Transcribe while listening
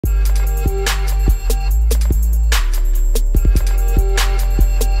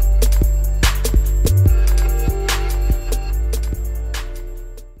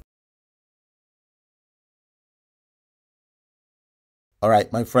All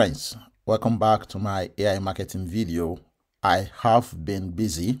right, my friends, welcome back to my AI marketing video. I have been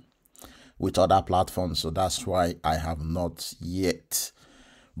busy with other platforms, so that's why I have not yet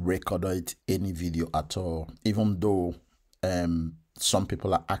recorded any video at all, even though some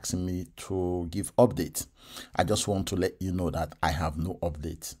people are asking me to give updates. I just want to let you know that I have no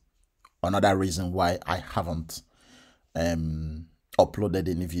update. Another reason why I haven't uploaded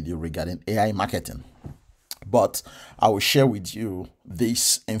any video regarding AI marketing. But I will share with you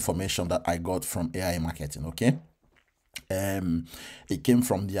this information that I got from AI marketing. Okay. It came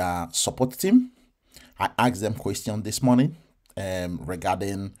from their support team. I asked them question this morning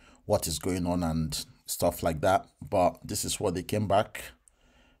regarding what is going on and stuff like that. But this is what they came back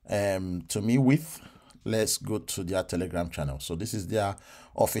to me with. Let's go to their Telegram channel. So this is their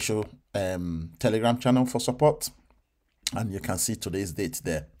official Telegram channel for support. And you can see today's date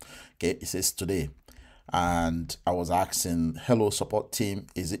there. Okay, it says today. And I was asking, hello support team,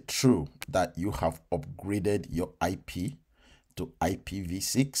 is it true that you have upgraded your IP to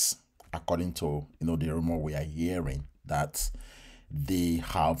IPv6? According to the rumor we are hearing that they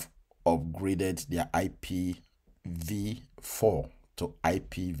have upgraded their IPv4 to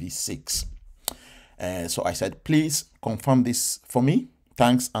IPv6. So I said, please confirm this for me.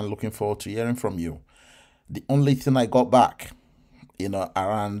 Thanks, and looking forward to hearing from you. The only thing I got back,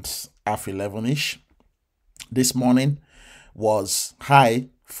 around 11:30-ish this morning was, hi,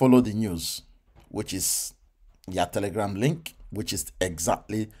 follow the news, which is your Telegram link, which is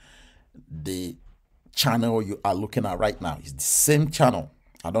exactly the channel you are looking at right now. It's the same channel.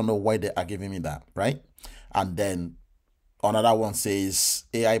 I don't know why they are giving me that, right? And then another one says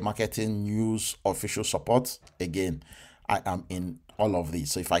AI marketing news official support. Again, I am in all of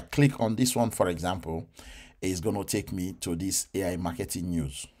these. So if I click on this one, for example, it's going to take me to this AI marketing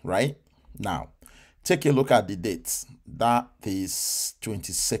news, right? Now, take a look at the dates. That is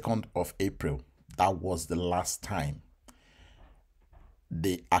 22nd of April. That was the last time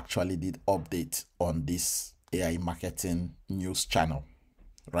they actually did update on this AI marketing news channel,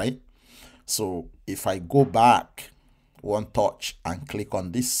 right? So if I go back one touch and click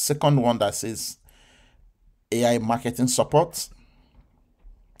on this second one that says AI marketing support,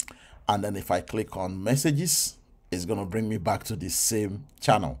 and then if I click on messages, it's going to bring me back to the same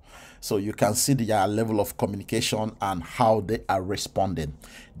channel. So you can see the level of communication and how they are responding.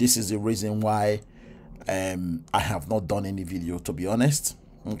 This is the reason why I have not done any video, to be honest.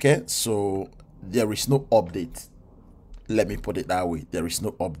 Okay, so there is no update. Let me put it that way. There is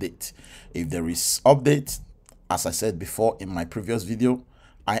no update. If there is update, as I said before in my previous video,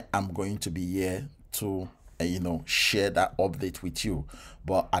 I am going to be here to share that update with you.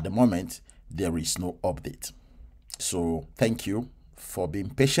 But at the moment, there is no update. So thank you for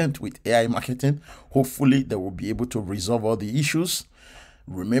being patient with AI marketing. Hopefully they will be able to resolve all the issues.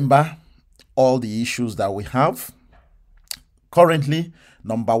 Remember all the issues that we have currently.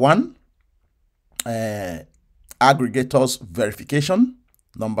 Number one, aggregators verification.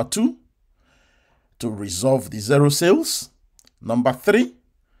 Number two, to resolve the zero sales. Number three,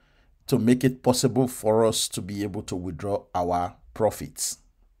 to make it possible for us to be able to withdraw our profits.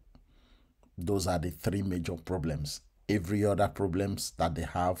 Those are the three major problems. Every other problems that they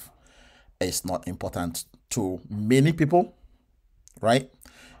have is not important to many people, right?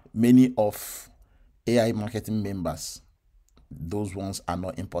 Many of AI marketing members, those ones are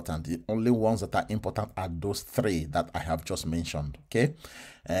not important. The only ones that are important are those three that I have just mentioned, okay?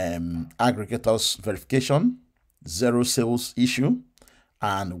 Aggregators verification, zero sales issue,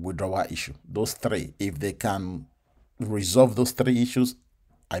 and withdrawal issue. Those three, if they can resolve those three issues,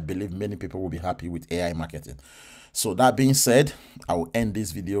 I believe many people will be happy with AI marketing. So that being said, I will end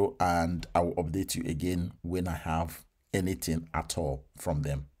this video and I will update you again when I have anything at all from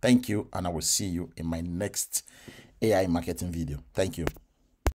them. Thank you, and I will see you in my next AI marketing video. Thank you.